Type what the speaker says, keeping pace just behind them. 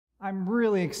I'm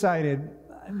really excited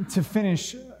to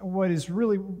finish what is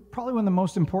really probably one of the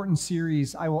most important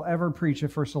series I will ever preach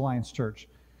at First Alliance Church.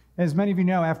 As many of you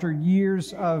know, after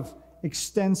years of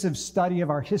extensive study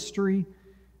of our history,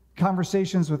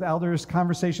 conversations with elders,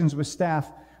 conversations with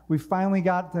staff, we finally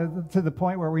got to the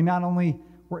point where we not only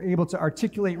were able to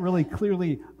articulate really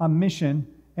clearly a mission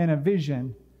and a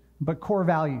vision, but core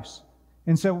values.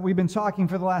 And so we've been talking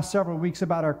for the last several weeks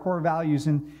about our core values,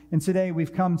 and today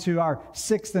we've come to our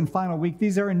sixth and final week.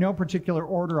 These are in no particular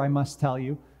order, I must tell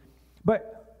you.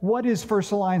 But what is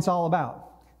First Alliance all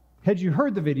about? Had you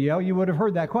heard the video, you would have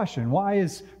heard that question. Why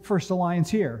is First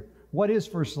Alliance here? What is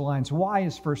First Alliance? Why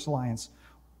is First Alliance?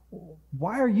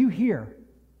 Why are you here?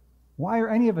 Why are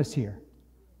any of us here?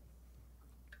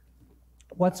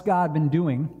 What's God been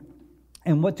doing,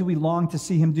 and what do we long to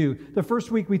see Him do? The first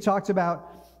week we talked about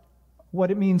what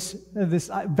it means,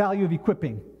 this value of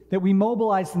equipping, that we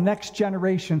mobilize the next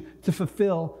generation to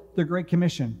fulfill the Great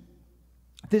Commission.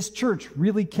 This church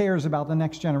really cares about the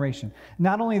next generation,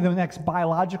 not only the next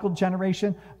biological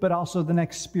generation, but also the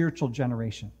next spiritual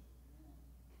generation.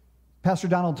 Pastor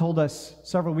Donald told us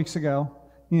several weeks ago,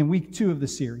 in week 2 of the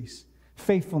series,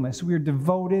 faithfulness. We are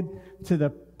devoted to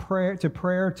the prayer,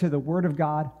 to the Word of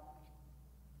God,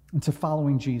 and to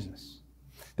following Jesus.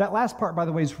 That last part, by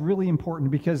the way, is really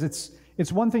important because it's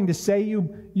one thing to say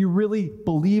you really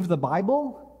believe the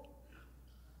Bible.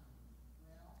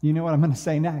 You know what I'm going to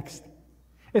say next.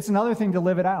 It's another thing to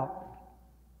live it out.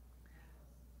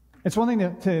 It's one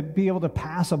thing to be able to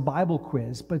pass a Bible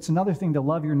quiz, but it's another thing to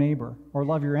love your neighbor or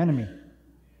love your enemy.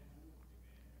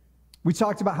 We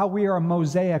talked about how we are a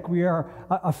mosaic. We are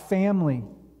a family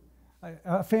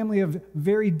of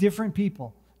very different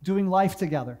people doing life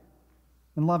together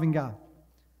and loving God.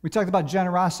 We talked about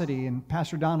generosity, and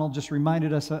Pastor Donald just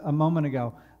reminded us a moment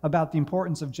ago about the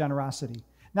importance of generosity.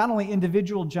 Not only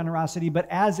individual generosity, but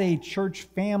as a church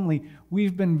family,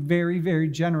 we've been very, very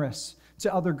generous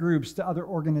to other groups, to other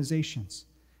organizations.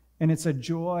 And it's a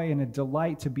joy and a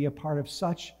delight to be a part of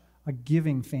such a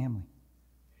giving family.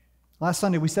 Last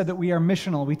Sunday, we said that we are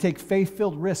missional. We take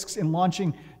faith-filled risks in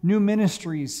launching new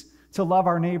ministries to love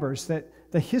our neighbors,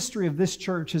 that the history of this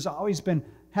church has always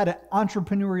had an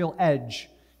entrepreneurial edge.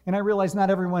 And I realize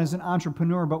not everyone is an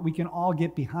entrepreneur, but we can all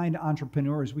get behind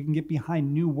entrepreneurs. We can get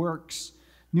behind new works,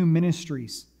 new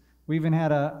ministries. We even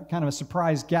had a kind of a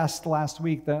surprise guest last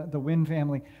week, the Wynn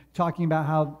family, talking about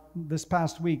how this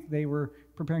past week they were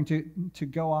preparing to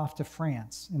go off to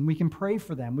France. And we can pray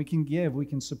for them. We can give. We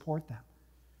can support them.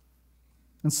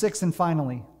 And sixth and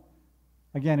finally,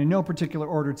 again, in no particular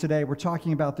order today, we're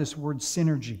talking about this word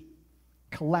synergy,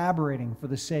 collaborating for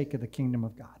the sake of the kingdom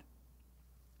of God.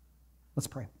 Let's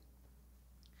pray.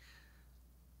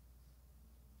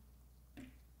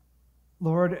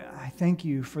 Lord, I thank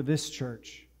you for this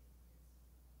church.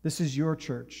 This is your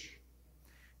church.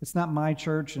 It's not my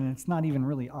church, and it's not even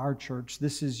really our church.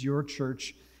 This is your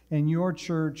church, and your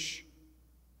church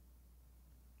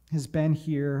has been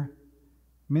here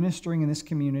ministering in this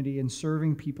community and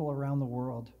serving people around the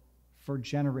world for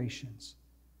generations.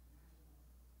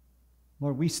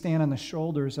 Lord, we stand on the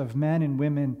shoulders of men and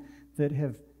women that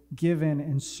have given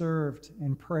and served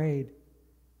and prayed,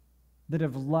 that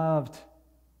have loved,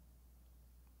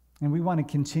 and we want to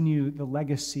continue the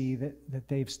legacy that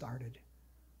they've started.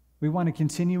 We want to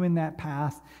continue in that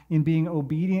path in being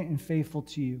obedient and faithful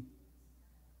to you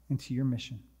and to your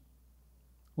mission.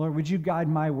 Lord, would you guide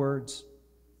my words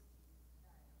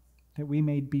that we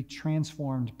may be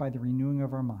transformed by the renewing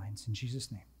of our minds. In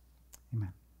Jesus' name,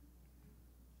 amen.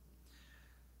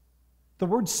 The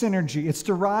word synergy, it's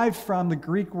derived from the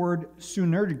Greek word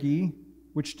synergy,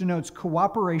 which denotes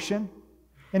cooperation,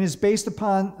 and is based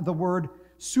upon the word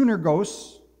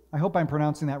synergos, I hope I'm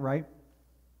pronouncing that right,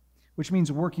 which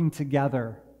means working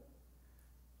together.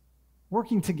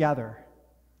 Working together.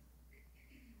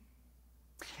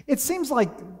 It seems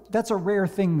like that's a rare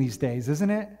thing these days,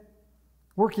 isn't it?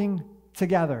 Working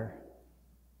together.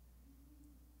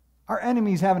 Our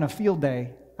enemy's having a field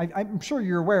day. I'm sure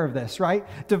you're aware of this, right?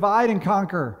 Divide and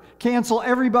conquer. Cancel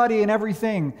everybody and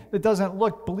everything that doesn't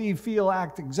look, believe, feel,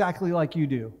 act exactly like you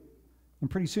do. And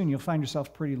pretty soon you'll find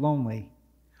yourself pretty lonely.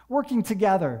 Working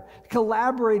together,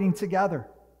 collaborating together.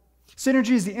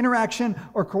 Synergy is the interaction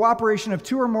or cooperation of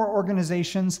two or more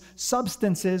organizations,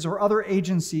 substances, or other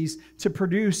agencies to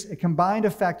produce a combined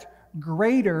effect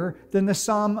greater than the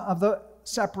sum of the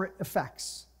separate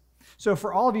effects. So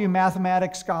for all of you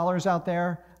mathematics scholars out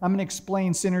there, I'm going to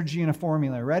explain synergy in a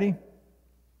formula. Ready?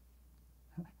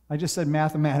 I just said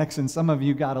mathematics, and some of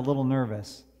you got a little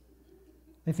nervous.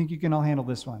 I think you can all handle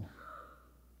this one.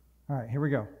 All right, here we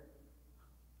go.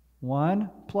 1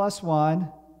 plus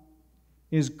 1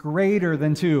 is greater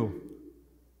than 2.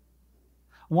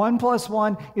 1 plus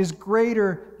 1 is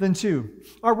greater than 2.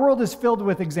 Our world is filled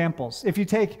with examples. If you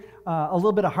take a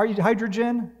little bit of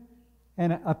hydrogen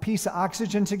and a piece of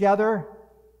oxygen together,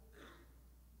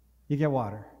 you get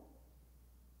water.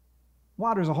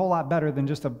 Water is a whole lot better than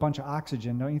just a bunch of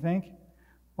oxygen, don't you think?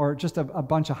 Or just a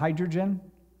bunch of hydrogen.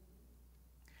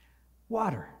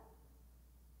 Water.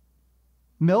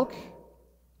 Milk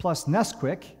plus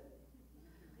Nesquik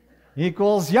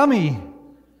equals yummy.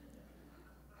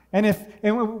 And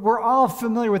we're all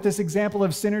familiar with this example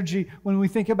of synergy when we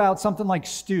think about something like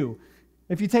stew.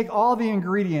 If you take all the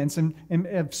ingredients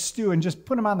of stew and just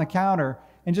put them on the counter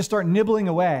and just start nibbling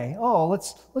away,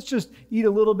 let's just eat a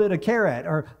little bit of carrot,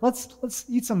 or let's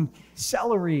eat some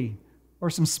celery or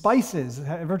some spices.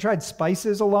 Have you ever tried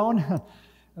spices alone?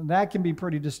 That can be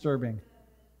pretty disturbing.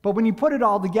 But when you put it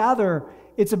all together,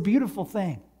 it's a beautiful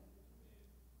thing.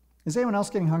 Is anyone else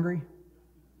getting hungry?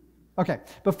 Okay,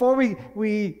 before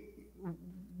we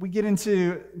get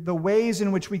into the ways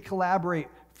in which we collaborate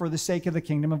for the sake of the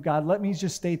kingdom of God, let me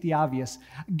just state the obvious.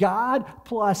 God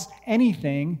plus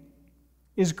anything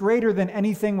is greater than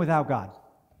anything without God.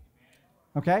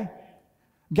 Okay?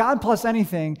 God plus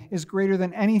anything is greater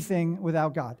than anything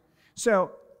without God.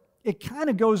 So it kind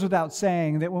of goes without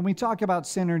saying that when we talk about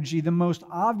synergy, the most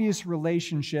obvious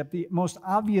relationship, the most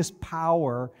obvious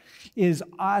power is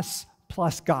us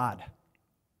plus God.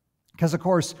 Because, of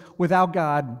course, without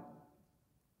God,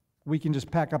 we can just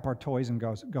pack up our toys and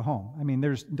go home. I mean,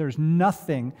 there's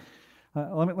nothing,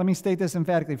 let me state this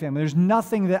emphatically, family. There's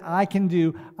nothing that I can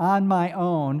do on my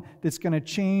own that's going to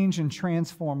change and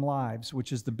transform lives,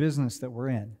 which is the business that we're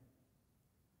in.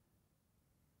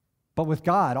 But with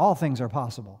God, all things are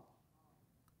possible.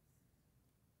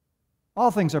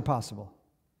 All things are possible.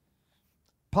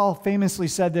 Paul famously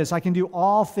said this, I can do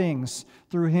all things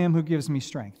through him who gives me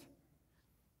strength.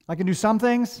 I can do some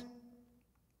things?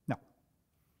 No.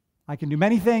 I can do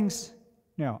many things?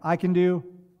 No. I can do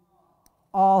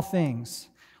all things,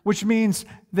 which means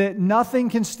that nothing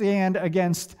can stand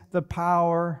against the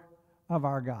power of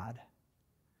our God.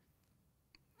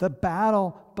 The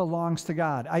battle belongs to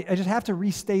God. I just have to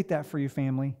restate that for you,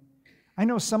 family. I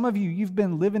know some of you, you've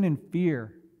been living in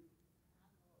fear.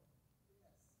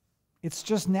 It's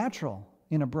just natural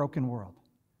in a broken world.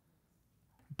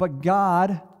 But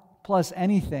God plus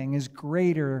anything is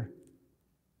greater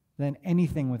than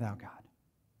anything without God.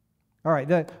 All right,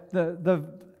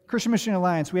 the Christian Mission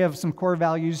Alliance, we have some core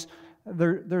values.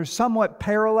 They're somewhat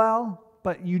parallel,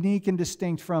 but unique and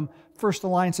distinct from First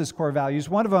Alliance's core values.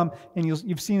 One of them, and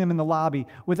you've seen them in the lobby,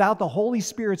 without the Holy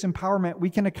Spirit's empowerment, we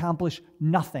can accomplish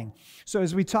nothing. So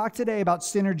as we talk today about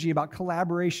synergy, about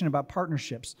collaboration, about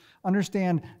partnerships,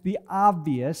 understand the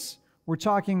obvious. We're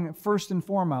talking first and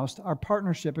foremost our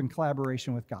partnership and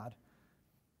collaboration with God.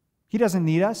 He doesn't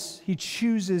need us. He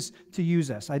chooses to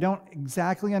use us. I don't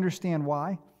exactly understand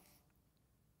why,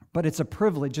 but it's a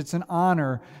privilege, it's an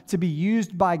honor to be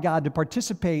used by God to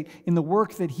participate in the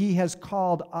work that He has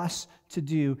called us to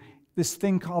do, this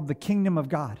thing called the kingdom of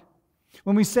God.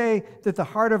 When we say that the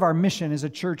heart of our mission as a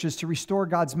church is to restore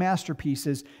God's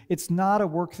masterpieces, it's not a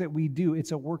work that we do,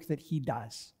 it's a work that He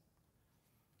does.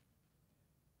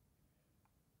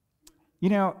 You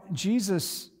know,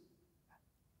 Jesus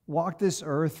walked this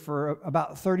earth for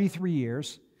about 33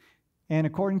 years. And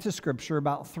according to Scripture,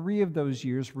 about 3 of those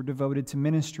years were devoted to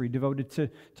ministry, devoted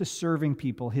to serving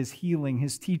people, His healing,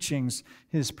 His teachings,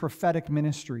 His prophetic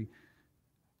ministry.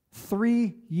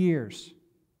 3 years.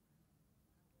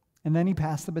 And then He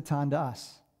passed the baton to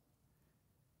us.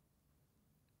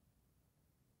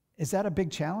 Is that a big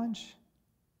challenge?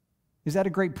 Is that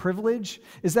a great privilege?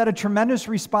 Is that a tremendous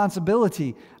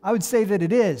responsibility? I would say that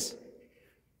it is.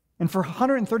 And for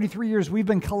 133 years, we've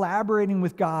been collaborating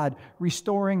with God,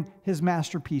 restoring His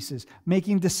masterpieces,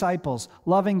 making disciples,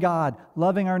 loving God,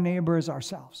 loving our neighbor as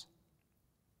ourselves.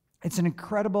 It's an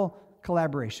incredible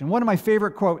collaboration. One of my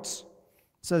favorite quotes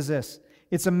says this,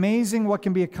 "It's amazing what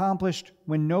can be accomplished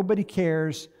when nobody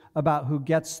cares about who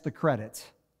gets the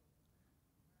credit."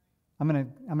 I'm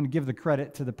going to give the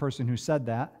credit to the person who said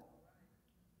that.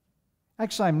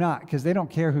 Actually, I'm not, because they don't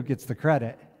care who gets the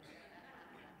credit.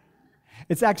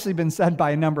 It's actually been said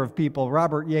by a number of people.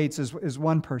 Robert Yates is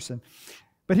one person.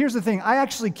 But here's the thing. I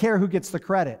actually care who gets the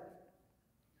credit.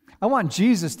 I want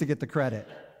Jesus to get the credit.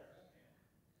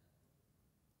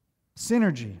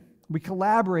 Synergy. We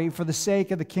collaborate for the sake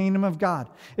of the kingdom of God.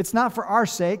 It's not for our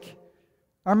sake.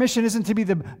 Our mission isn't to be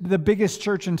the biggest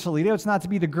church in Toledo. It's not to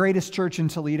be the greatest church in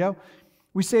Toledo.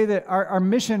 We say that our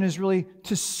mission is really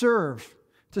to serve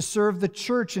the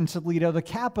church in Toledo, the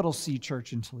capital C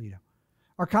church in Toledo.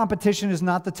 Our competition is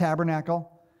not the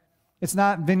Tabernacle. It's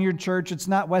not Vineyard Church. It's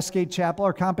not Westgate Chapel.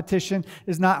 Our competition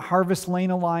is not Harvest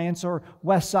Lane Alliance or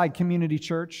Westside Community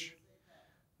Church.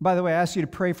 By the way, I ask you to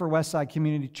pray for Westside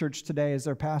Community Church today as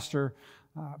their pastor,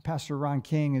 Pastor Ron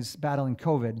King, is battling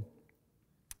COVID.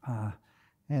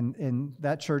 And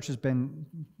that church has been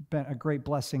a great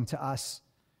blessing to us.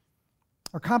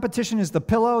 Our competition is the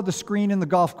pillow, the screen, and the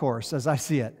golf course, as I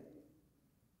see it.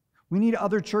 We need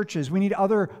other churches. We need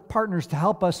other partners to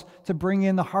help us to bring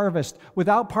in the harvest.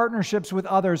 Without partnerships with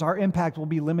others, our impact will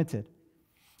be limited.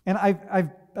 And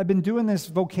I've been doing this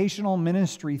vocational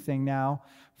ministry thing now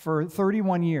for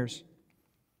 31 years.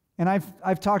 And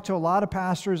I've talked to a lot of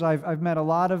pastors. I've met a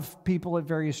lot of people at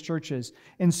various churches.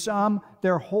 And some,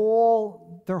 their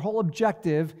whole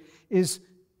objective is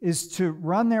to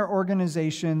run their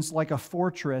organizations like a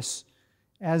fortress,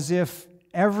 as if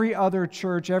every other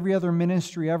church, every other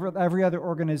ministry, every other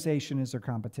organization is their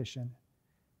competition.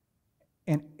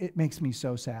 And it makes me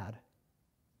so sad.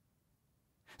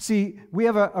 See, we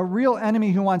have a real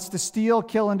enemy who wants to steal,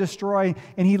 kill, and destroy,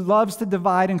 and he loves to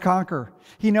divide and conquer.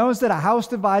 He knows that a house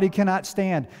divided cannot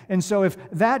stand. And so if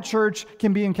that church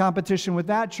can be in competition with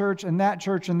that church and that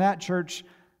church and that church,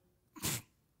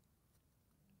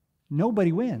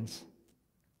 nobody wins.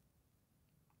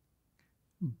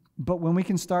 But when we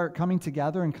can start coming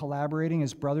together and collaborating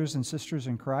as brothers and sisters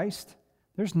in Christ,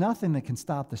 there's nothing that can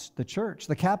stop the church,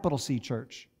 the capital C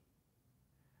church.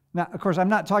 Now, of course, I'm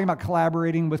not talking about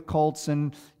collaborating with cults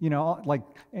and,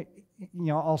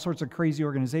 all sorts of crazy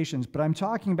organizations, but I'm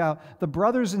talking about the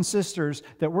brothers and sisters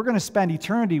that we're going to spend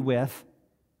eternity with.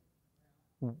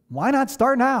 Why not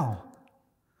start now?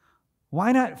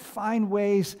 Why not find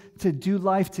ways to do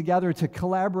life together, to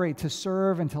collaborate, to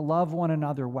serve, and to love one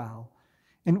another well?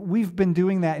 And we've been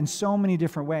doing that in so many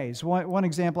different ways. One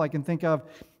example I can think of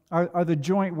are the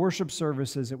joint worship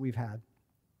services that we've had.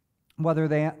 Whether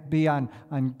they be on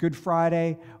Good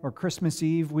Friday or Christmas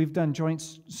Eve, we've done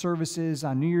joint services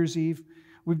on New Year's Eve.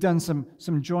 We've done some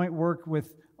joint work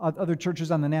with other churches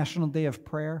on the National Day of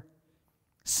Prayer.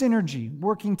 Synergy,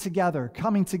 working together,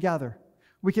 coming together.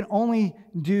 We can only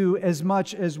do as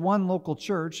much as one local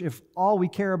church if all we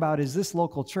care about is this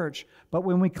local church. But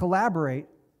when we collaborate,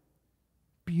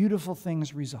 beautiful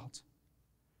things result.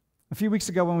 A few weeks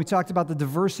ago when we talked about the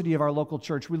diversity of our local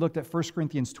church, we looked at 1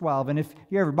 Corinthians 12. And if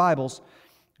you have your Bibles,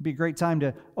 it'd be a great time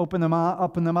to open them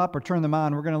up or turn them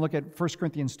on. We're going to look at 1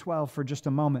 Corinthians 12 for just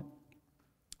a moment.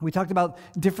 We talked about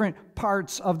different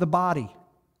parts of the body.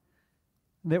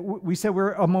 That we said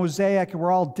we're a mosaic,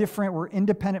 we're all different, we're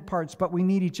independent parts, but we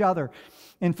need each other.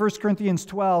 In 1 Corinthians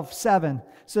 12:7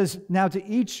 says, "Now to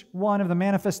each one of the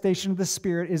manifestation of the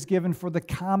Spirit is given for the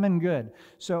common good."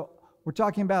 So we're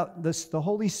talking about this, the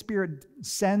Holy Spirit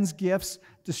sends gifts,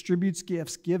 distributes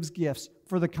gifts, gives gifts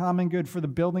for the common good, for the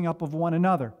building up of one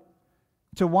another.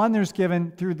 To one there's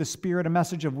given through the Spirit a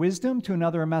message of wisdom, to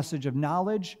another a message of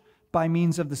knowledge by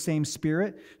means of the same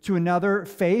Spirit, to another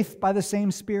faith by the same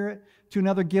Spirit, to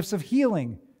another gifts of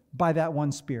healing by that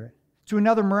one Spirit, to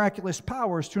another miraculous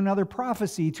powers, to another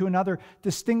prophecy, to another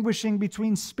distinguishing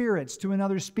between spirits, to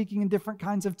another speaking in different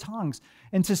kinds of tongues,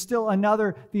 and to still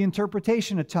another the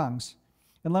interpretation of tongues.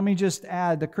 And let me just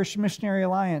add, the Christian Missionary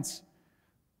Alliance,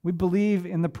 we believe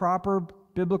in the proper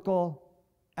biblical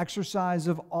exercise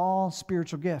of all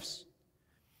spiritual gifts.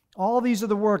 All these are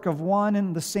the work of one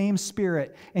and the same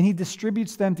Spirit, and He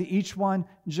distributes them to each one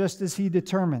just as He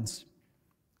determines.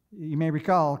 You may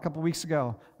recall a couple weeks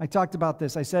ago, I talked about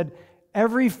this. I said,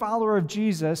 every follower of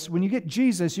Jesus, when you get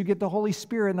Jesus, you get the Holy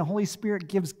Spirit, and the Holy Spirit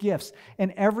gives gifts.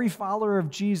 And every follower of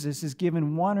Jesus is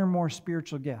given one or more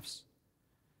spiritual gifts.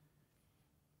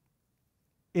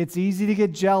 It's easy to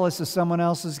get jealous of someone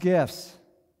else's gifts.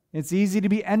 It's easy to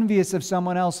be envious of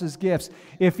someone else's gifts.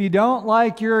 If you don't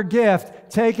like your gift,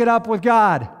 take it up with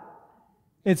God.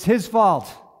 It's His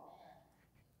fault.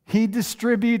 He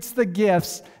distributes the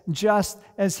gifts just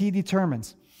as He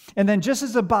determines. And then just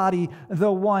as a body,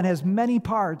 though one, has many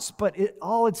parts, but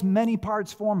all its many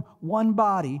parts form one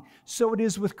body, so it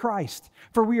is with Christ.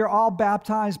 For we are all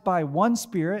baptized by one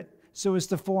Spirit, so as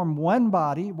to form one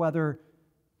body, whether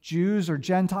Jews or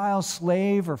Gentiles,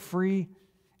 slave or free,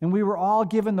 and we were all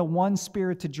given the one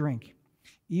Spirit to drink.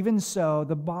 Even so,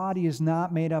 the body is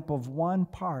not made up of one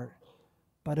part,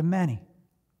 but of many.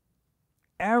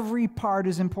 Every part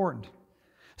is important.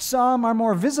 Some are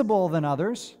more visible than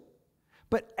others,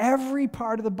 but every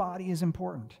part of the body is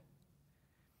important.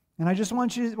 And I just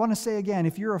want to say again,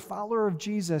 if you're a follower of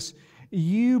Jesus,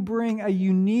 you bring a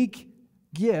unique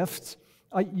gift.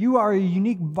 You are a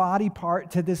unique body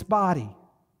part to this body.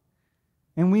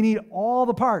 And we need all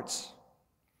the parts.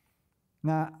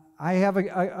 Now, I have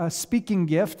a speaking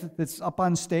gift that's up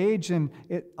on stage, and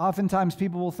oftentimes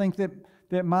people will think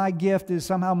that my gift is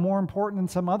somehow more important than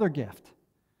some other gift.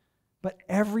 But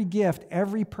every gift,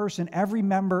 every person, every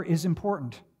member is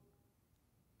important.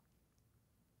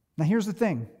 Now here's the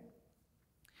thing.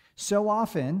 So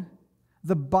often,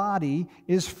 the body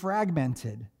is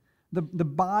fragmented. The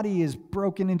body is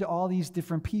broken into all these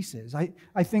different pieces.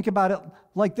 I think about it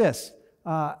like this.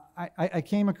 I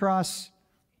came across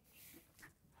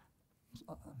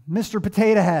Mr.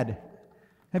 Potato Head.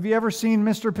 Have you ever seen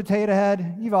Mr. Potato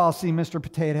Head? You've all seen Mr.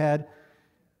 Potato Head.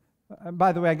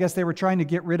 By the way, I guess they were trying to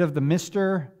get rid of the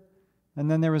Mr., and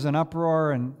then there was an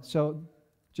uproar, and so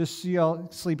just so you all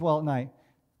sleep well at night.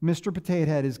 Mr. Potato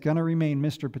Head is going to remain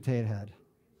Mr. Potato Head.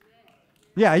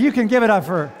 Yeah, you can give it up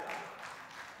for...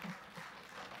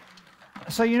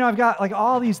 So, I've got like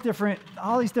all these different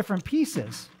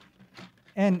pieces.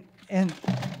 And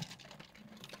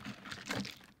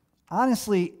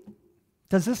honestly,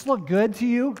 does this look good to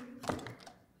you?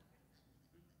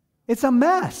 It's a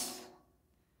mess.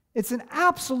 It's an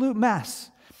absolute mess.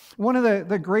 One of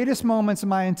the greatest moments in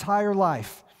my entire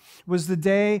life was the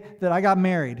day that I got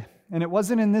married. And it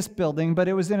wasn't in this building, but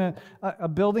it was in a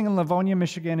building in Livonia,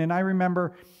 Michigan. And I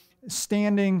remember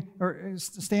standing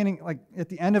like at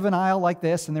the end of an aisle like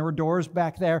this, and there were doors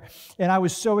back there. And I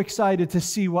was so excited to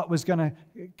see what was going to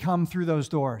come through those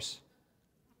doors.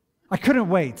 I couldn't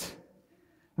wait.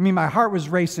 I mean, my heart was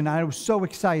racing. I was so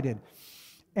excited.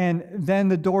 And then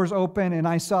the doors opened, and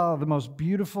I saw the most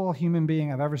beautiful human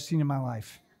being I've ever seen in my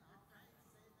life.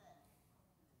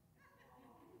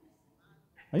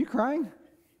 Are you crying?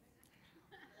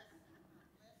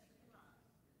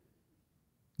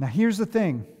 Now, here's the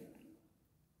thing.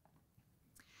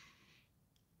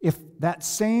 If that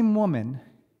same woman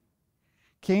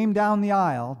came down the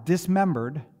aisle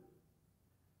dismembered,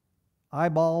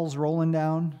 eyeballs rolling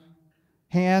down,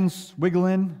 hands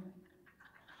wiggling,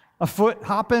 a foot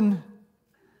hopping,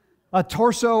 a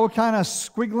torso kind of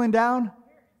squiggling down.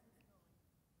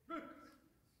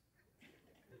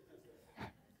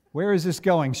 Where is this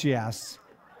going, she asks.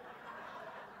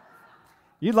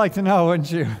 You'd like to know,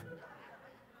 wouldn't you?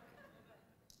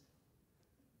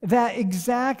 That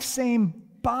exact same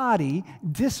body,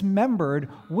 dismembered,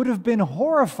 would have been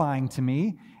horrifying to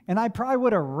me, and I probably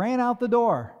would have ran out the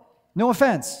door. No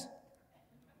offense.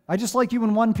 I just like you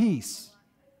in one piece.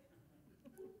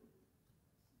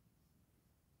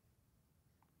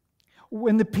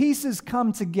 When the pieces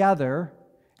come together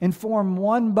and form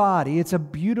one body, it's a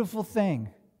beautiful thing.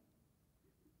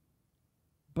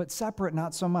 But separate,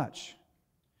 not so much.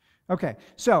 Okay,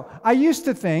 so I used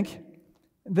to think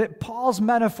that Paul's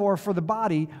metaphor for the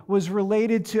body was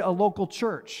related to a local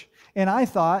church. And I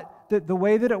thought that the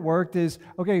way that it worked is,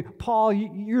 okay, Paul,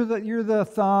 you're the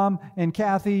thumb, and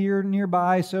Kathy, you're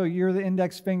nearby, so you're the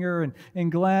index finger,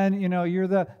 and Glenn, you're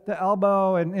the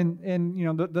elbow, and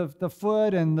the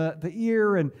foot and the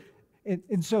ear, and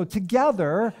so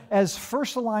together, as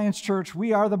First Alliance Church,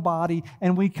 we are the body,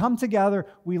 and we come together,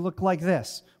 we look like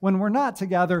this. When we're not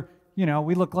together,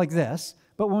 we look like this.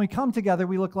 But when we come together,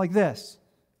 we look like this.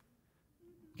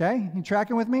 Okay? You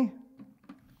tracking with me?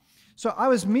 So I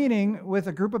was meeting with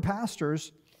a group of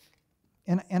pastors,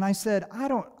 and I said,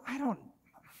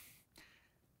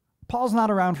 Paul's not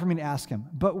around for me to ask him,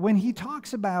 but when he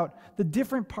talks about the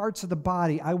different parts of the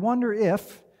body, I wonder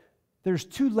if there's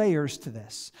two layers to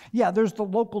this. Yeah, there's the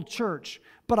local church,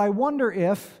 but I wonder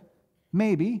if,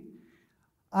 maybe,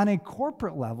 on a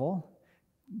corporate level,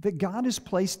 that God has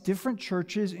placed different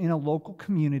churches in a local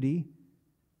community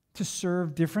to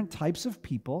serve different types of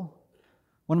people.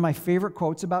 One of my favorite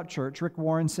quotes about church, Rick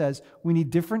Warren says, we need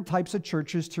different types of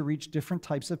churches to reach different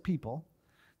types of people.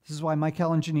 This is why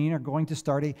Michael and Janine are going to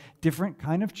start a different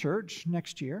kind of church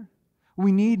next year.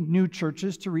 We need new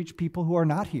churches to reach people who are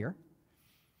not here.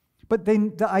 But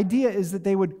the idea is that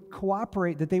they would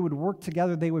cooperate, that they would work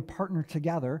together, they would partner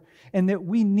together, and that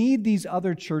we need these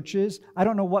other churches. I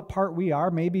don't know what part we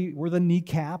are. Maybe we're the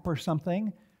kneecap or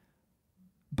something.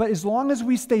 But as long as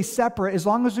we stay separate, as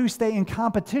long as we stay in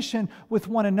competition with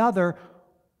one another,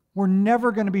 we're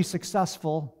never going to be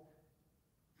successful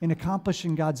in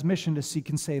accomplishing God's mission to seek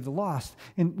and save the lost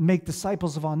and make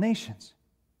disciples of all nations.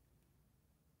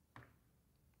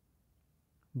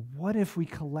 What if we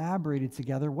collaborated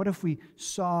together? What if we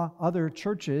saw other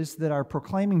churches that are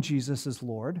proclaiming Jesus as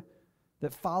Lord,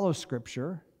 that follow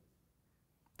Scripture,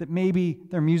 that maybe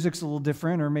their music's a little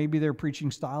different, or maybe their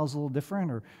preaching style is a little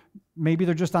different, or maybe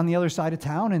they're just on the other side of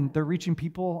town and they're reaching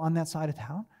people on that side of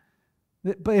town?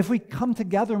 But if we come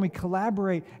together and we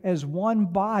collaborate as one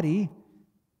body,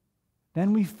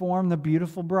 then we form the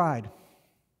beautiful bride.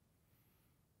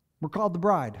 We're called the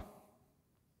bride.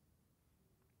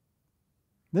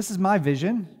 This is my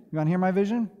vision. You want to hear my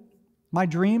vision? My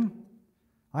dream?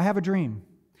 I have a dream.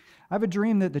 I have a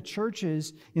dream that the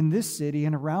churches in this city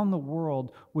and around the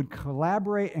world would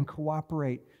collaborate and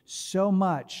cooperate so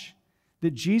much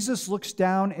that Jesus looks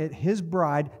down at his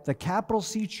bride, the capital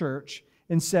C church,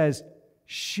 and says,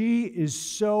 "She is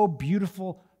so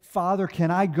beautiful. Father, can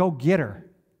I go get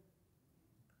her?"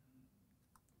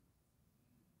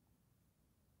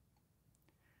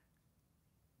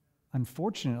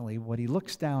 Unfortunately, what he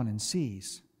looks down and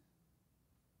sees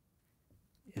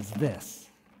is this.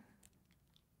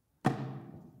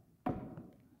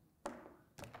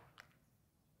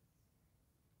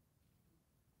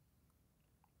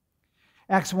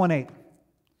 Acts 1:8,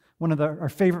 one of our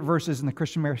favorite verses in the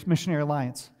Christian Missionary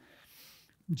Alliance.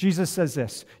 Jesus says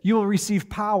this, "You will receive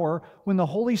power when the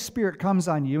Holy Spirit comes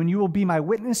on you, and you will be my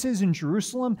witnesses in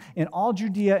Jerusalem, in all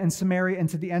Judea and Samaria, and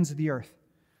to the ends of the earth."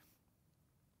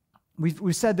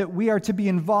 We've said that we are to be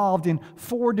involved in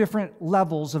 4 different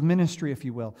levels of ministry, if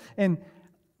you will. And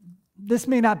this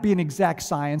may not be an exact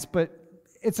science, but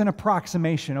it's an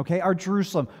approximation, okay? Our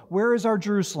Jerusalem. Where is our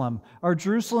Jerusalem? Our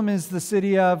Jerusalem is the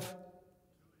city of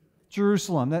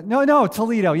Jerusalem. No,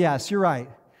 Toledo. Yes, you're right.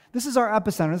 This is our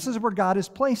epicenter. This is where God has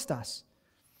placed us.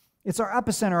 It's our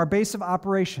epicenter, our base of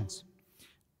operations.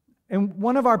 And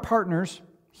one of our partners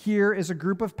here is a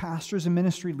group of pastors and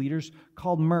ministry leaders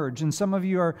called Merge. And some of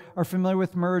you are familiar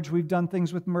with Merge. We've done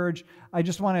things with Merge. I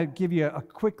just want to give you a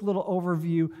quick little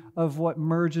overview of what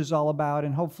Merge is all about,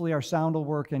 and hopefully our sound will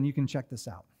work and you can check this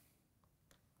out.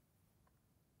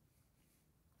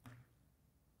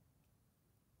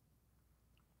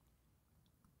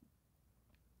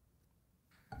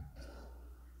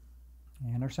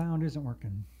 And our sound isn't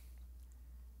working.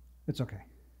 It's okay.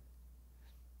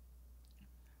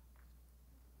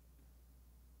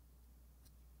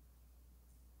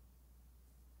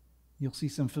 You'll see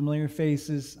some familiar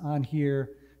faces on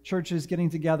here. Churches getting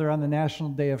together on the National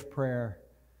Day of Prayer.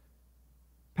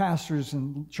 Pastors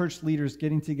and church leaders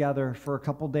getting together for a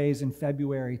couple days in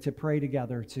February to pray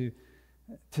together, to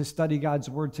study God's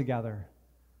Word together.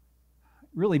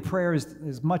 Really, prayer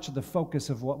is much of the focus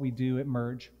of what we do at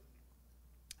Merge.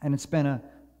 And it's been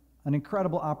an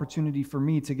incredible opportunity for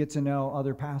me to get to know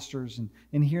other pastors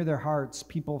and hear their hearts,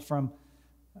 people from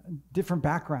different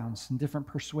backgrounds and different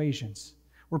persuasions.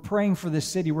 We're praying for this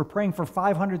city. We're praying for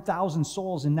 500,000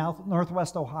 souls in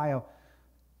Northwest Ohio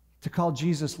to call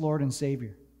Jesus Lord and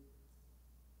Savior.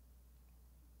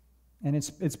 And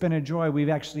it's been a joy. We've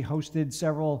actually hosted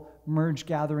several Merge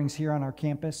gatherings here on our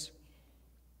campus.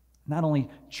 Not only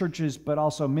churches, but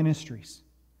also ministries.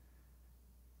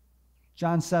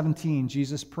 John 17,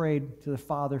 Jesus prayed to the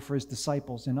Father for his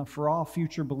disciples and for all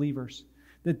future believers,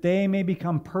 that they may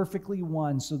become perfectly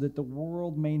one, so that the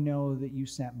world may know that you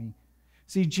sent me.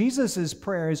 See, Jesus'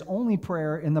 prayer, his only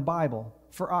prayer in the Bible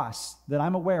for us that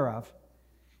I'm aware of,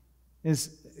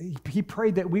 is he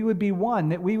prayed that we would be one,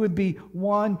 that we would be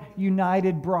one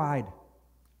united bride.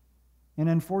 And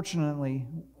unfortunately,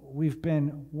 we've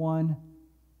been one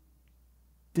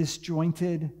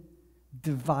disjointed,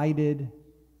 divided,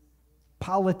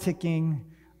 politicking,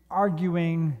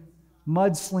 arguing,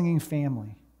 mudslinging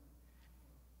family.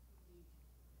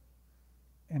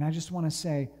 And I just want to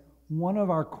say, one of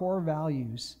our core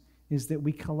values is that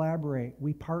we collaborate,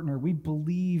 we partner, we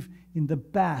believe in the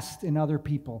best in other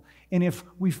people. And if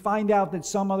we find out that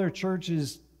some other church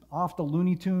is off the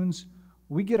Looney Tunes,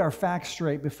 we get our facts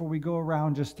straight before we go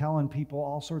around just telling people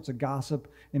all sorts of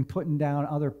gossip and putting down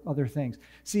other things.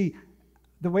 See,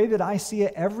 the way that I see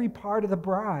it, every part of the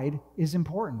bride is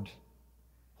important.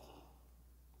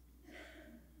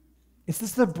 It's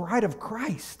just the bride of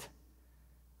Christ.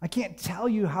 I can't tell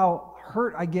you how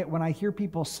hurt I get when I hear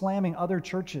people slamming other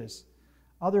churches,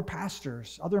 other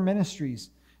pastors, other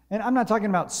ministries. And I'm not talking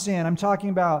about sin. I'm talking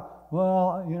about,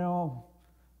 well,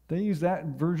 they use that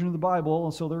version of the Bible,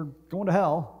 and so they're going to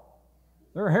hell.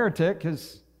 They're a heretic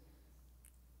because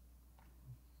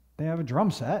they have a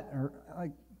drum set. Or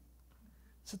like,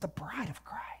 it's the bride of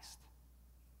Christ.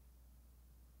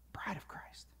 Bride of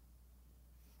Christ.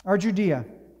 Our Judea,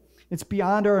 it's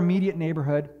beyond our immediate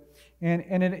neighborhood.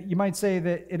 And you might say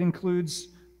that it includes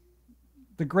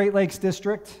the Great Lakes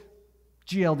District,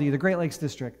 GLD, the Great Lakes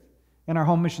District, and our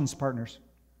home missions partners.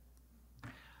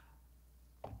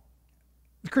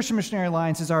 The Christian Missionary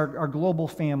Alliance is our global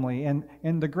family,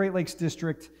 and the Great Lakes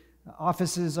District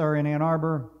offices are in Ann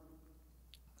Arbor,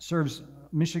 serves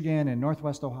Michigan and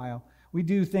Northwest Ohio. We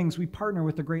do things, we partner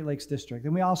with the Great Lakes District,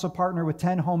 and we also partner with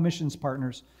 10 home missions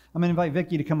partners. I'm going to invite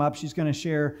Vicki to come up. She's going to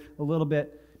share a little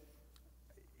bit.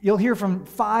 You'll hear from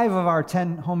 5 of our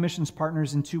 10 home missions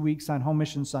partners in 2 weeks on Home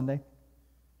Mission Sunday.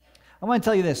 I want to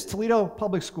tell you this. Toledo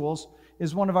Public Schools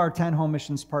is one of our 10 home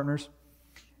missions partners.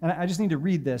 And I just need to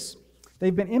read this.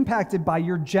 They've been impacted by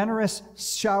your generous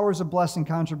showers of blessing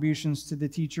contributions to the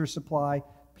teacher supply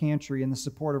pantry and the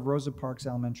support of Rosa Parks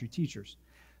elementary teachers.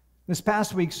 This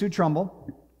past week, Sue Trumbull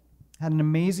had an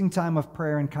amazing time of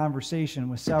prayer and conversation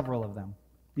with several of them.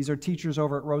 These are teachers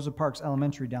over at Rosa Parks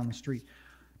Elementary down the street.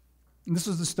 And this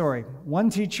was the story. One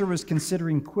teacher was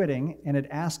considering quitting and had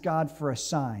asked God for a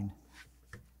sign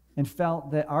and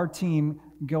felt that our team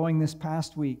going this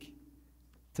past week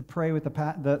to pray with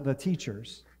the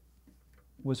teachers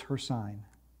was her sign.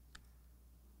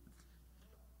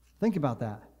 Think about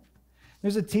that.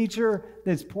 There's a teacher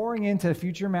that's pouring into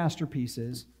future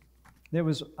masterpieces that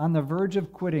was on the verge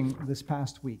of quitting this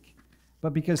past week.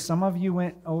 But because some of you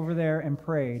went over there and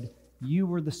prayed, you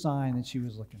were the sign that she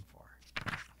was looking for.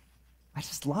 I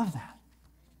just love that.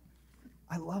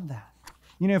 I love that.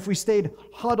 You know, if we stayed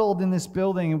huddled in this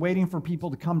building and waiting for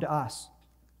people to come to us,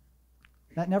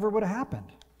 that never would have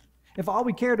happened. If all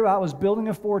we cared about was building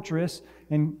a fortress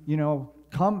and,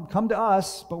 come to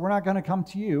us, but we're not going to come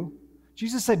to you.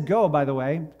 Jesus said, go, by the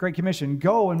way, Great Commission,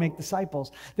 go and make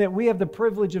disciples. That we have the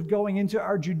privilege of going into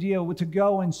our Judea to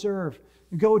go and serve,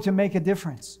 go to make a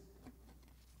difference.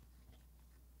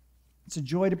 It's a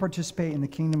joy to participate in the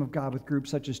kingdom of God with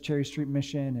groups such as Cherry Street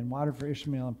Mission and Water for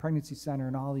Ishmael and Pregnancy Center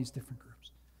and all these different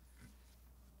groups.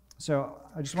 So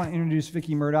I just want to introduce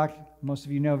Vicki Murdoch. Most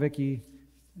of you know Vicki.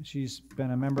 She's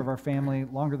been a member of our family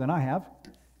longer than I have.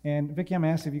 And Vicki, I'm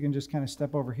going to ask if you can just kind of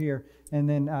step over here. And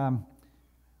then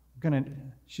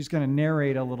she's going to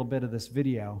narrate a little bit of this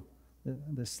video,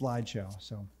 this slideshow.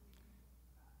 So,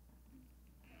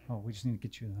 we just need to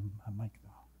get you a mic,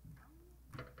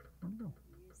 though. Where'd it go?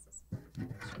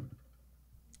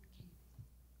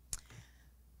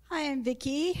 Hi, I'm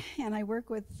Vicki, and I work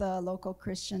with a local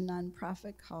Christian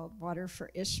nonprofit called Water for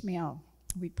Ishmael.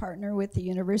 We partner with the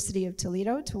University of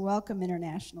Toledo to welcome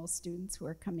international students who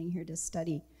are coming here to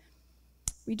study.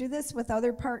 We do this with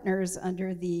other partners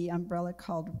under the umbrella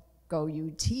called Go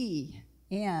UT.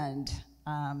 And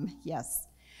yes,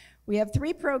 we have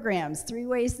 3 programs, 3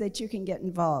 ways that you can get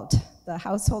involved. The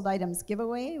household items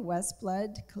giveaway. West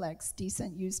Blood collects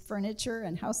decent used furniture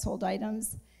and household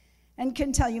items and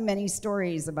can tell you many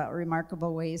stories about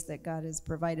remarkable ways that God has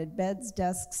provided beds,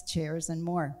 desks, chairs, and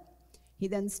more. He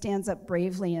then stands up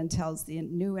bravely and tells the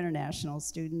new international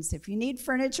students, if you need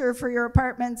furniture for your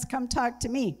apartments, come talk to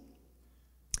me.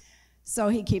 So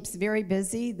he keeps very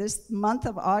busy. This month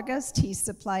of August, he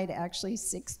supplied actually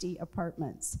 60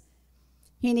 apartments.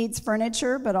 He needs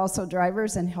furniture, but also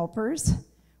drivers and helpers.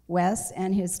 Wes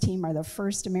and his team are the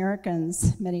first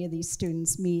Americans many of these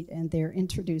students meet, and they're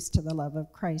introduced to the love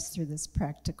of Christ through this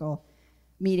practical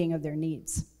meeting of their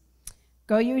needs.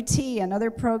 Go UT, another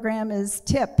program is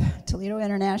TIP, Toledo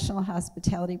International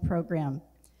Hospitality Program.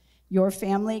 Your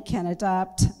family can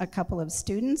adopt a couple of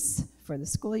students for the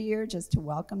school year just to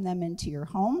welcome them into your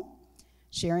home,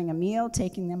 sharing a meal,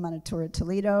 taking them on a tour of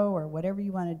Toledo, or whatever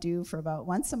you want to do for about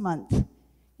once a month.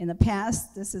 In the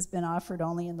past, this has been offered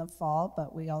only in the fall,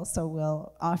 but we also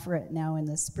will offer it now in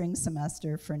the spring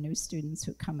semester for new students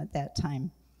who come at that time.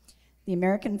 The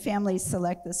American families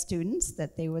select the students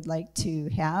that they would like to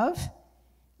have.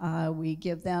 We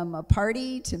give them a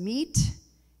party to meet,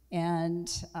 and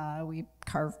we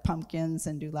carve pumpkins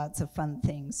and do lots of fun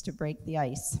things to break the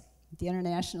ice. The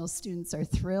international students are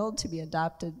thrilled to be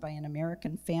adopted by an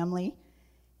American family,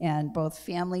 and both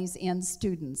families and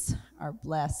students are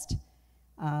blessed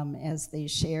as they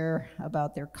share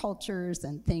about their cultures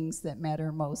and things that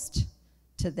matter most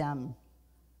to them.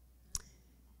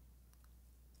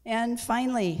 And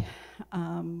finally,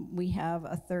 we have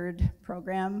a 3rd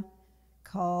program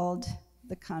called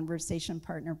the Conversation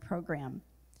Partner Program.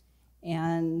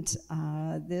 And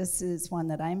this is one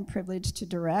that I'm privileged to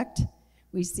direct.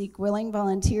 We seek willing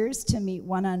volunteers to meet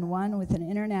one-on-one with an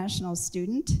international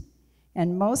student.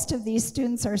 And most of these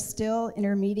students are still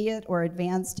intermediate or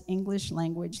advanced English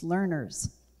language learners.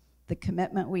 The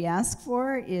commitment we ask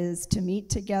for is to meet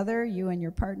together, you and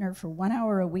your partner, for 1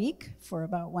 hour a week for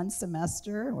about 1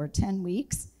 semester or 10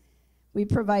 weeks. We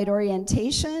provide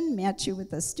orientation, match you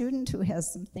with a student who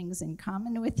has some things in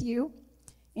common with you,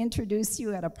 introduce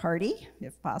you at a party,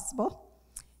 if possible,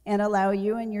 and allow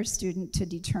you and your student to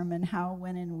determine how,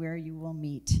 when, and where you will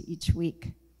meet each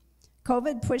week.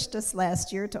 COVID pushed us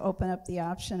last year to open up the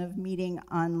option of meeting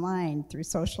online through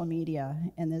social media.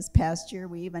 And this past year,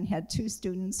 we even had 2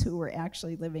 students who were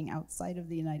actually living outside of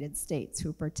the United States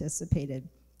who participated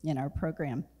in our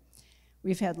program.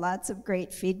 We've had lots of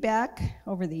great feedback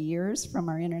over the years from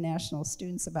our international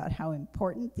students about how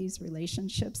important these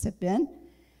relationships have been.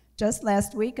 Just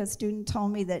last week, a student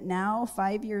told me that now,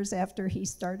 5 years after he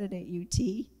started at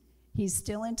UT, he's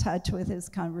still in touch with his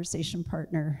conversation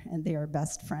partner, and they are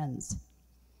best friends.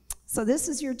 So this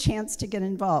is your chance to get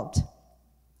involved.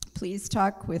 Please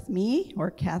talk with me or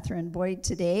Catherine Boyd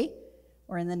today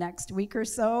or in the next week or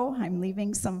so. I'm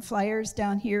leaving some flyers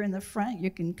down here in the front.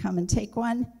 You can come and take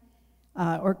one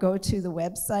or go to the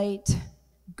website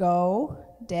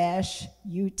go-ut. That's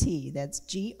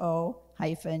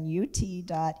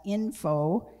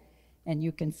go-ut.info, and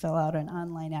you can fill out an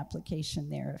online application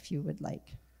there if you would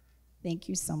like. Thank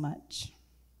you so much.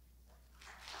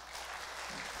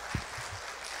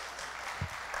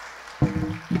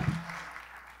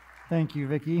 Thank you,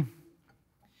 Vicki.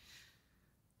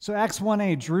 So Acts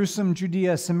 1a, Jerusalem,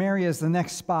 Judea, Samaria is the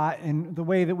next spot, and the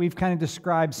way that we've kind of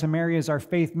described Samaria as our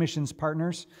faith missions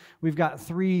partners. We've got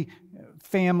 3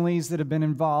 families that have been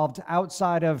involved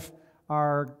outside of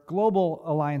our Global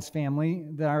Alliance family,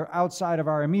 that are outside of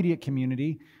our immediate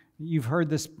community. You've heard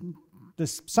this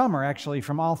summer, actually,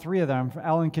 from all 3 of them.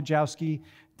 Ellen Kajowski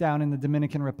down in the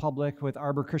Dominican Republic with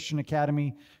Arbor Christian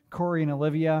Academy, Corey and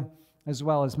Olivia, as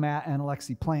well as Matt and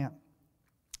Alexi Plant.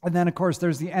 And then, of course,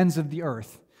 there's the ends of the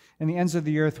earth. And the ends of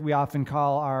the earth we often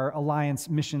call our Alliance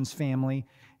Missions family.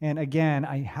 And again,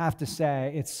 I have to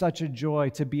say, it's such a joy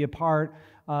to be a part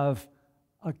of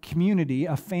a community,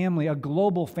 a family, a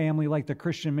global family like the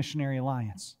Christian Missionary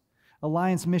Alliance.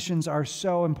 Alliance missions are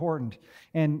so important.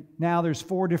 And now there's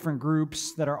 4 different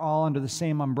groups that are all under the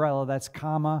same umbrella. That's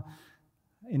Comma,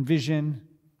 Envision,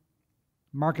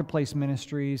 Marketplace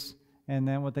Ministries, and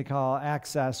then what they call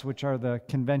Access, which are the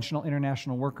conventional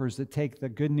international workers that take the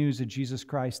good news of Jesus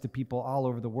Christ to people all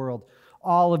over the world.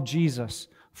 All of Jesus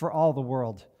for all the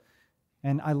world.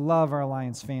 And I love our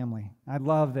Alliance family. I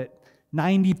love that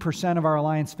 90% of our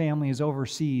Alliance family is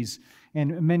overseas,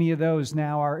 and many of those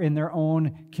now are in their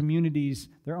own communities,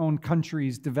 their own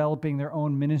countries, developing their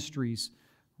own ministries,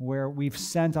 where we've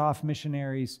sent off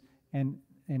missionaries, and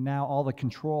now all the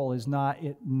control is not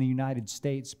in the United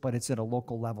States, but it's at a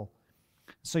local level.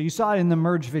 So you saw it in the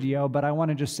Merge video, but I want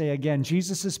to just say again,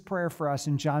 Jesus' prayer for us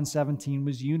in John 17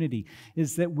 was unity,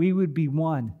 is that we would be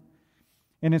one.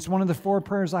 And it's one of the 4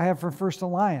 prayers I have for First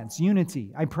Alliance,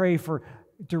 unity. I pray for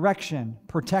direction,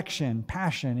 protection,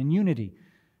 passion, and unity,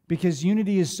 because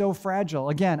unity is so fragile.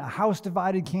 Again, a house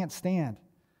divided can't stand.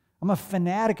 I'm a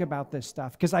fanatic about this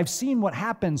stuff because I've seen what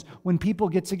happens when people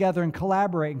get together and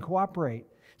collaborate and cooperate.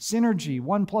 Synergy,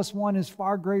 1 + 1 is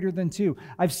far greater than 2.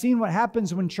 I've seen what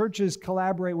happens when churches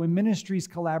collaborate, when ministries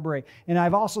collaborate, and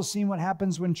I've also seen what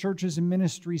happens when churches and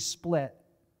ministries split.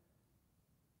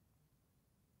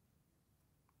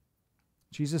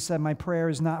 Jesus said, my prayer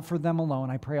is not for them alone.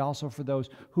 I pray also for those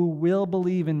who will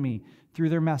believe in me through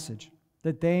their message,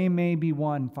 that they may be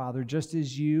one, Father, just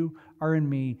as you are in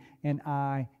me and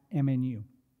I am in you.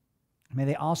 May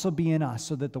they also be in us,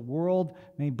 so that the world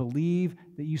may believe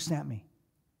that you sent me.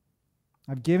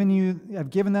 I've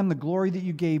given them the glory that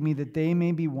you gave me, that they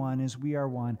may be one as we are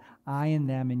one, I and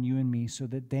them and you and me, so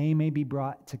that they may be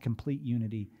brought to complete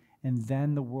unity. And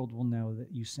then the world will know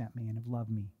that you sent me and have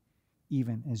loved me,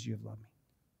 even as you have loved me.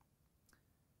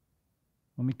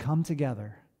 When we come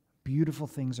together, beautiful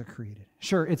things are created.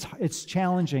 Sure, it's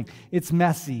challenging. It's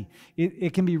messy.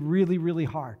 It can be really, really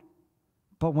hard.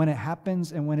 But when it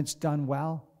happens and when it's done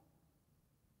well,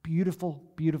 beautiful,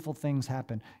 beautiful things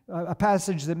happen. A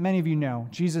passage that many of you know,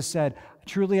 Jesus said,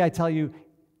 truly I tell you,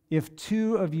 if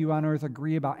 2 of you on earth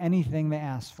agree about anything they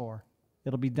ask for,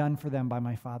 it'll be done for them by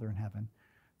my Father in heaven.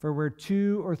 For where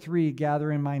 2 or 3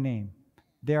 gather in my name,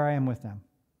 there I am with them.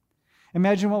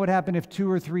 Imagine what would happen if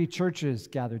 2 or 3 churches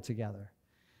gathered together.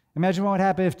 Imagine what would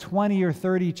happen if 20 or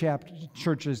 30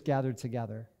 churches gathered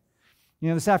together. You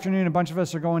know, this afternoon, a bunch of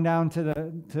us are going down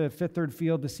to Fifth Third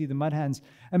Field to see the Mud Hens.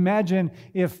 Imagine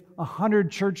if 100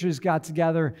 churches got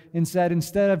together and said,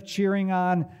 instead of cheering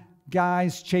on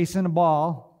guys chasing a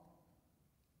ball,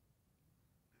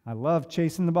 I love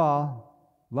chasing the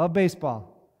ball, love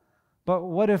baseball, but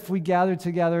what if we gathered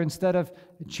together, instead of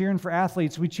cheering for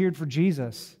athletes, we cheered for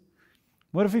Jesus?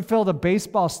 What if we filled a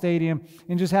baseball stadium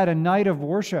and just had a night of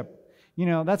worship? You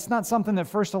know, that's not something that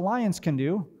First Alliance can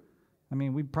do. I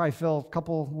mean, we'd probably fill a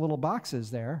couple little boxes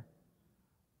there.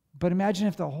 But imagine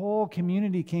if the whole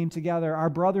community came together, our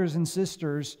brothers and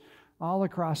sisters all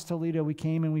across Toledo, we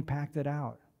came and we packed it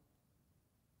out.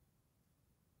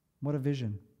 What a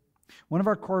vision. One of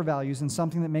our core values, and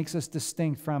something that makes us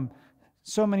distinct from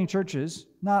so many churches,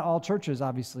 not all churches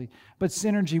obviously, but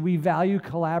Synergy, we value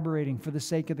collaborating for the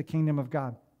sake of the kingdom of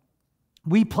God.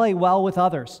 We play well with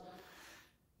others.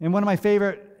 And one of my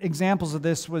favorite examples of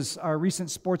this was our recent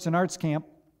sports and arts camp.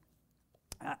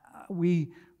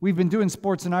 We We've been doing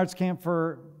sports and arts camp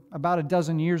for about a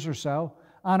dozen years or so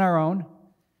on our own.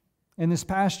 And this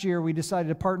past year, we decided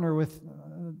to partner with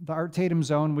the Art Tatum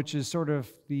Zone, which is sort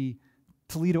of the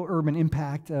Toledo urban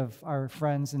impact of our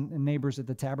friends and neighbors at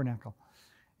the Tabernacle.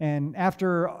 And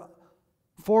after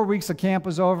 4 weeks of camp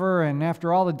was over, and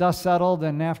after all the dust settled,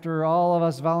 and after all of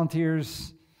us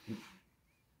volunteers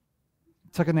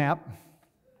took a nap,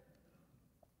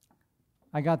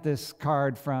 I got this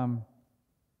card from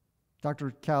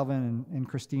Dr. Calvin and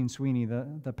Christine Sweeney,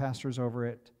 the pastors over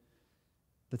at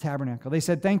the Tabernacle. They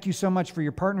said, "Thank you so much for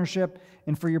your partnership,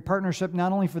 and for your partnership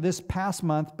not only for this past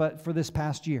month, but for this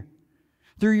past year.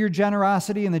 Through your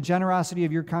generosity and the generosity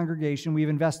of your congregation, we've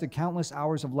invested countless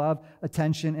hours of love,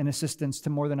 attention, and assistance to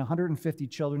more than 150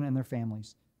 children and their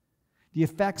families. The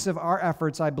effects of our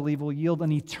efforts, I believe, will yield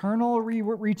an eternal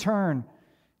return,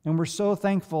 and we're so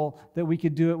thankful that we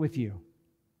could do it with you."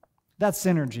 That's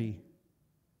synergy.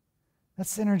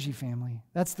 That's synergy, family.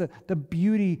 That's the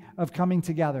beauty of coming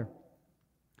together.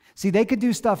 See, they could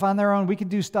do stuff on their own. We could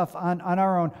do stuff on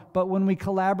our own. But when we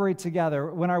collaborate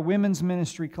together, when our women's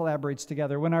ministry collaborates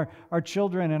together, when our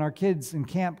children and our kids in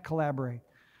camp collaborate,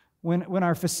 when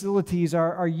our facilities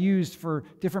are used for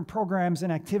different programs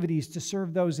and activities to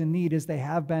serve those in need as they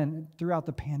have been throughout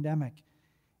the pandemic,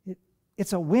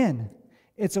 it's a win.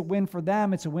 It's a win for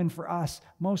them. It's a win for us.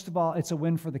 Most of all, it's a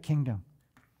win for the kingdom.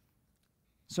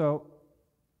 So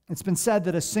it's been said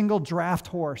that a single draft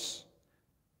horse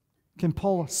can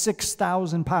pull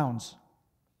 6,000 pounds.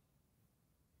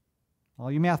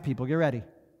 All you math people, get ready.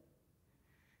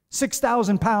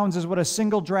 6,000 pounds is what a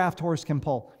single draft horse can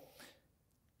pull.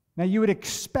 Now you would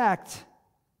expect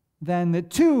then that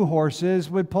 2 horses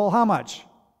would pull how much?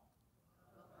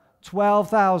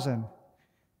 12,000.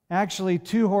 Actually,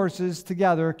 2 horses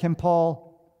together can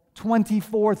pull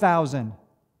 24,000.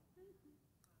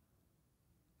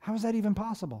 How is that even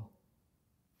possible?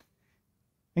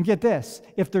 And get this,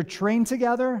 if they're trained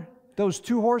together, those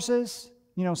 2 horses,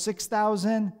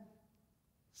 6,000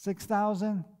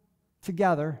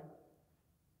 together,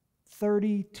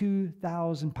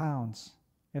 32,000 pounds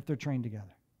if they're trained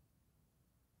together.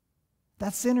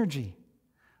 That's synergy.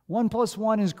 1 +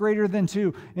 1 is greater than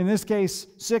 2. In this case,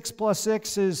 6 +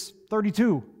 6 is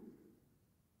 32.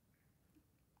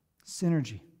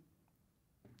 Synergy.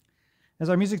 As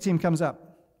our music team comes up,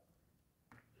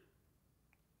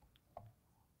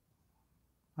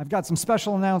 I've got some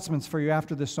special announcements for you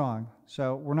after this song.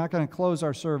 So we're not going to close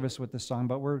our service with this song,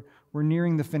 but we're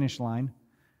nearing the finish line.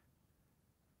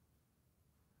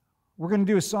 We're going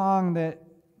to do a song that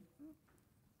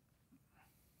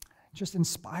just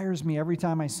inspires me every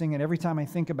time I sing it, every time I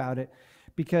think about it,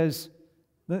 because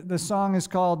the song is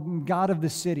called God of the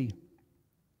City.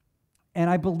 And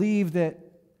I believe that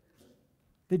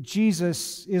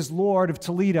Jesus is Lord of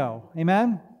Toledo.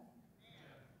 Amen?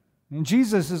 And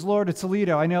Jesus is Lord of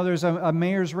Toledo. I know there's a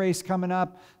mayor's race coming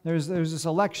up. There's this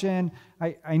election.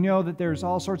 I know that there's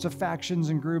all sorts of factions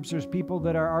and groups. There's people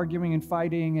that are arguing and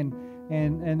fighting, and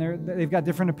they've got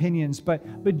different opinions.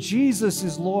 But Jesus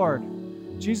is Lord.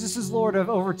 Jesus is Lord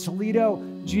over Toledo.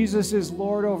 Jesus is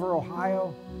Lord over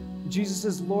Ohio. Jesus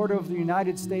is Lord over the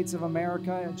United States of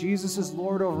America. Jesus is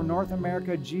Lord over North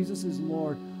America. Jesus is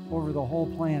Lord over the whole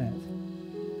planet.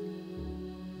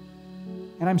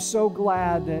 And I'm so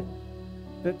glad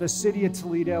that the city of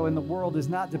Toledo and the world is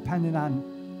not dependent on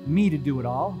me to do it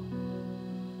all.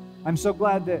 I'm so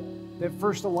glad that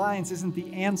First Alliance isn't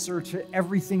the answer to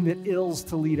everything that ails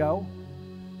Toledo.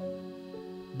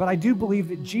 But I do believe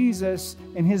that Jesus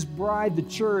and his bride, the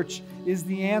church, is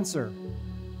the answer.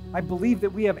 I believe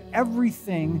that we have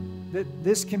everything that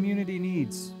this community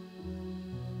needs.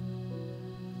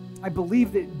 I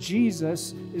believe that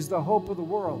Jesus is the hope of the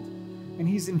world, and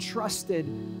he's entrusted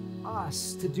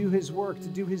us to do his work, to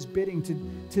do his bidding,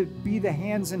 to be the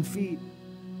hands and feet.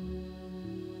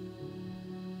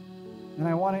 And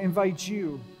I want to invite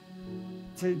you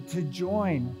to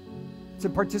join, to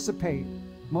participate.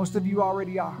 Most of you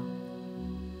already are.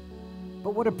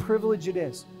 But what a privilege it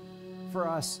is for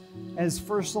us as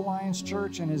First Alliance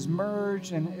Church and as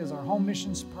Merge and as our home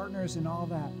missions partners and all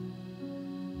that,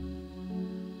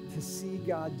 to see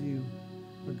God do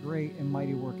a great and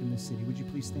mighty work in this city. Would you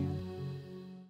please stand?